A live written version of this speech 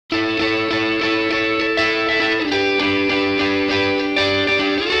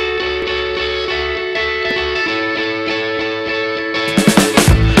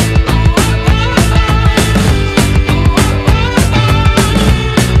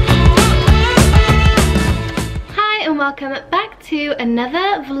welcome back to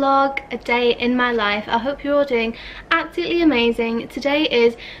another vlog, a day in my life. I hope you're all doing absolutely amazing. Today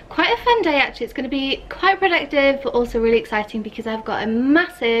is quite a fun day actually. It's going to be quite productive but also really exciting because I've got a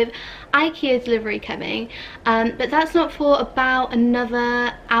massive Ikea delivery coming, but that's not for about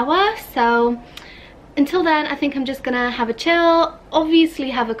another hour, so until then I think I'm just gonna have a chill, obviously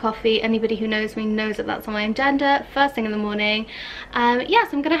have a coffee. Anybody who knows me knows that that's on my agenda first thing in the morning. Yeah,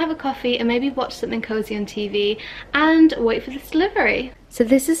 so I'm gonna have a coffee and maybe watch something cozy on TV and wait for this delivery. So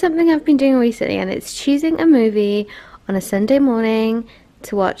this is something I've been doing recently, and it's choosing a movie on a Sunday morning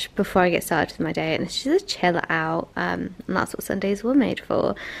to watch before I get started with my day, and it's just a chill out, and that's what Sundays were made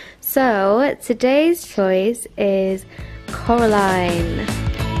for. So today's choice is Coraline.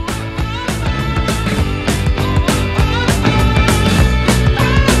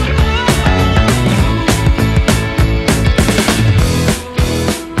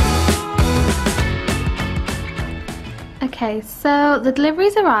 Okay, so the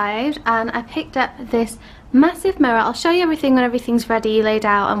delivery's arrived and I picked up this massive mirror. I'll show you everything when everything's ready, laid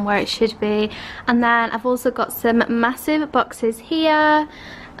out and where it should be. And then I've also got some massive boxes here,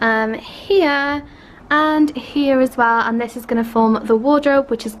 here and here as well, and this is going to form the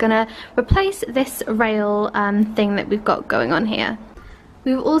wardrobe, which is going to replace this rail thing that we've got going on here.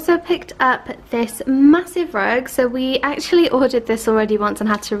 We've also picked up this massive rug. So we actually ordered this already once and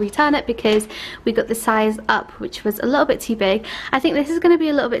had to return it because we got the size up, which was a little bit too big. I think this is going to be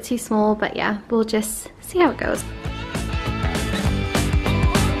a little bit too small, but yeah, we'll just see how it goes.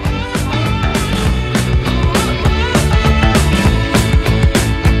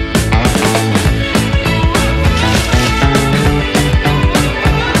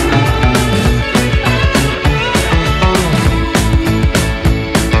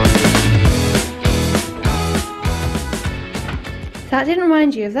 That didn't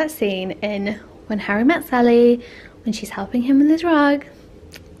remind you of that scene in When Harry Met Sally, when she's helping him with his rug.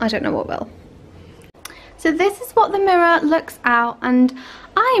 I don't know what will. So this is what the mirror looks out, and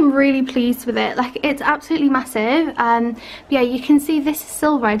I am really pleased with it. Like, it's absolutely massive. But yeah, you can see this is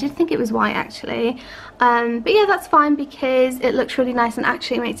silver. I did think it was white actually. But yeah, that's fine because it looks really nice and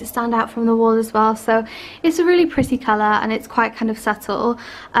actually it makes it stand out from the wall as well. So it's a really pretty colour and it's quite kind of subtle.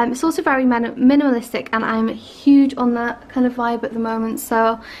 It's also very minimalistic, and I'm huge on that kind of vibe at the moment.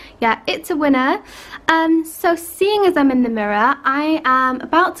 So yeah, it's a winner. So seeing as I'm in the mirror, I am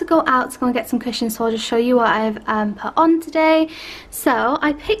about to go out to go and get some cushions, so I'll just show you what I've put on today. So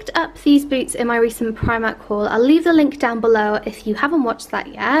I picked up these boots in my recent Primark haul. I'll leave the link down below if you haven't watched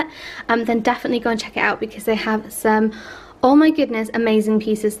that yet. Then definitely go and check it out because they have some, oh my goodness, amazing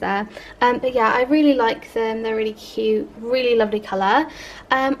pieces there. But yeah, I really like them. They're really cute, really lovely colour.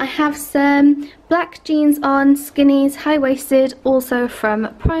 I have some black jeans on, skinnies, high-waisted, also from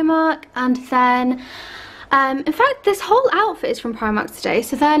Primark. And then in fact, this whole outfit is from Primark today.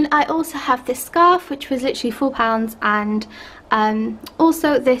 So then I also have this scarf, which was literally £4, and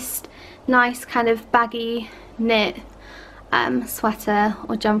also this nice kind of baggy knit sweater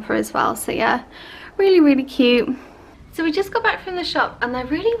or jumper as well. So yeah, really cute. So we just got back from the shop and there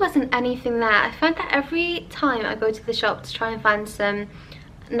really wasn't anything there. I find that every time I go to the shop to try and find some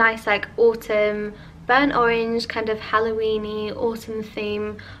nice like autumn, burnt orange, kind of Halloween-y, autumn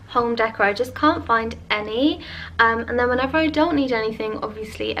theme home decor, I just can't find any. And then whenever I don't need anything,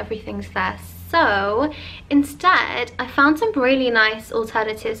 obviously everything's there. So instead I found some really nice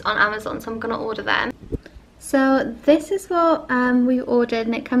alternatives on Amazon, so I'm gonna order them. So this is what we ordered,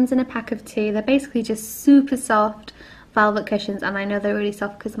 and it comes in a pack of 2. They're basically just super soft velvet cushions, and I know they're really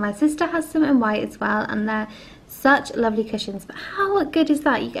soft because my sister has some in white as well, and they're such lovely cushions. But how good is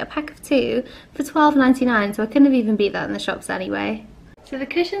that? You get a pack of 2 for £12.99, so I couldn't have even beat that in the shops anyway. So the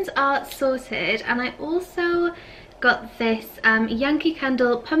cushions are sorted, and I also got this Yankee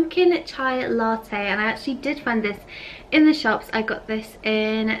Candle pumpkin chai latte, and I actually did find this in the shops. I got this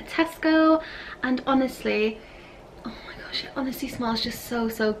in Tesco, and honestly, oh my gosh, it honestly smells just so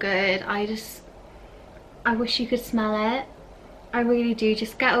good. I wish you could smell it. I really do.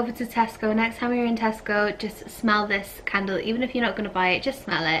 Just get over to Tesco. Next time you're in Tesco, just smell this candle. Even if you're not going to buy it, just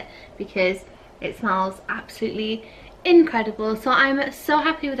smell it because it smells absolutely incredible. So I'm so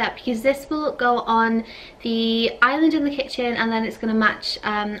happy with that because this will go on the island in the kitchen, and then it's going to match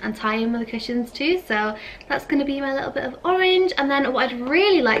and tie in with the cushions too. So that's going to be my little bit of orange. And then what I'd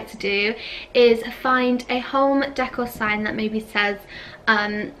really like to do is find a home decor sign that maybe says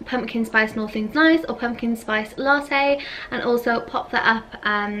pumpkin spice and all things nice, or pumpkin spice latte, and also pop that up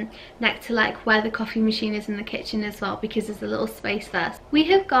next to like where the coffee machine is in the kitchen as well, because there's a little space there. We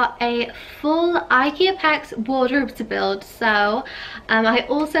have got a full Ikea Packs wardrobe to build, so I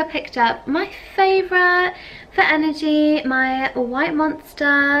also picked up my favourite For energy, my white monster,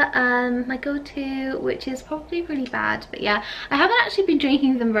 my go-to, which is probably really bad, but yeah, I haven't actually been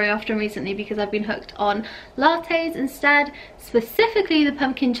drinking them very often recently because I've been hooked on lattes instead, specifically the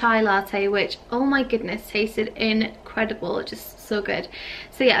pumpkin chai latte, which, oh my goodness, tasted incredible, just so good.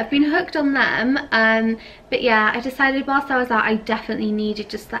 So yeah, I've been hooked on them, but yeah, I decided whilst I was out I definitely needed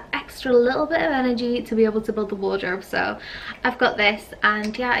just that extra little bit of energy to be able to build the wardrobe, so I've got this,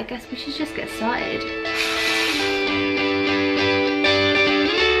 and yeah, I guess we should just get started.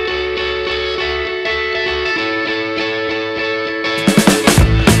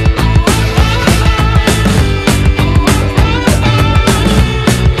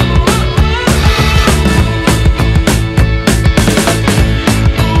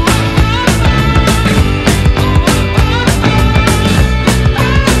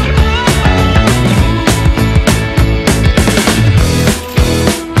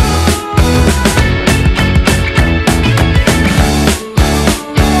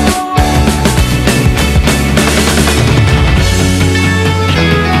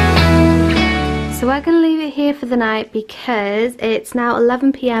 We're going to leave it here for the night because it's now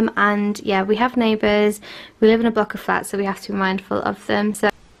 11 PM and yeah, we have neighbours. We live in a block of flats, so we have to be mindful of them. So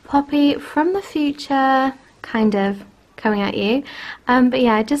Poppy from the future, kind of coming at you. But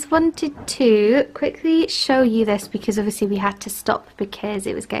yeah, I just wanted to quickly show you this because obviously we had to stop because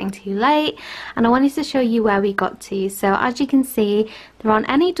it was getting too late, and I wanted to show you where we got to. So as you can see, there aren't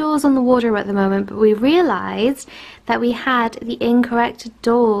any doors on the wardrobe at the moment, but we realised that we had the incorrect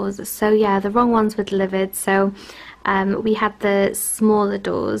doors. So yeah, the wrong ones were delivered. So we had the smaller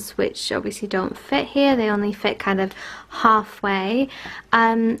doors, which obviously don't fit here. They only fit kind of halfway.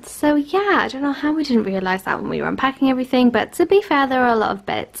 So yeah, I don't know how we didn't realise that when we were unpacking everything, but to be fair, there are a lot of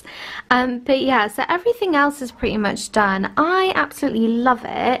bits. But yeah, so everything else is pretty much done. I absolutely love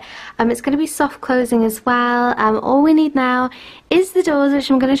it. It's going to be soft closing as well. All we need now is the doors,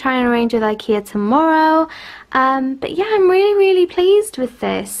 which I'm going to try and arrange with Ikea tomorrow. But yeah, I'm really pleased with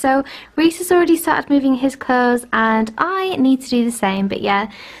this. So Reese has already started moving his clothes and I need to do the same. But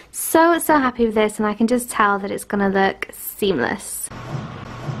yeah, so happy with this, and I can just tell that it's gonna look seamless.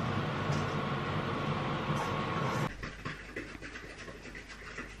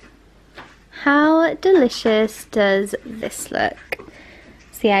 How delicious does this look?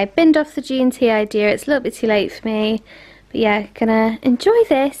 So yeah, I binned off the G&T idea. It's a little bit too late for me. But yeah, gonna enjoy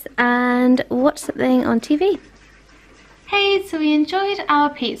this and watch something on TV. Hey, so we enjoyed our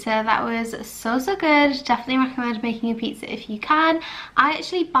pizza. That was so good. Definitely recommend making a pizza if you can. I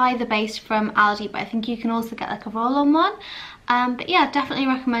actually buy the base from Aldi, but I think you can also get like a roll-on one. But yeah, definitely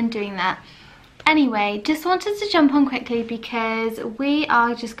recommend doing that. Anyway, just wanted to jump on quickly because we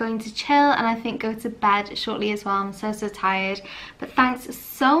are just going to chill and I think go to bed shortly as well. I'm so tired. But thanks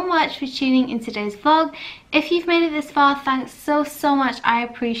so much for tuning in today's vlog. If you've made it this far, thanks so much. I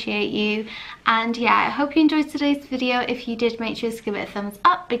appreciate you. And yeah, I hope you enjoyed today's video. If you did, make sure to give it a thumbs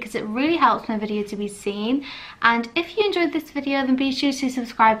up because it really helps my video to be seen. And if you enjoyed this video, then be sure to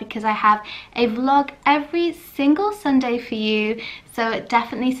subscribe because I have a vlog every single Sunday for you. So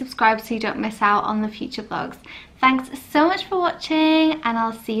definitely subscribe so you don't miss out on the future vlogs. Thanks so much for watching and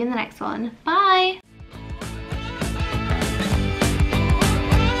I'll see you in the next one. Bye!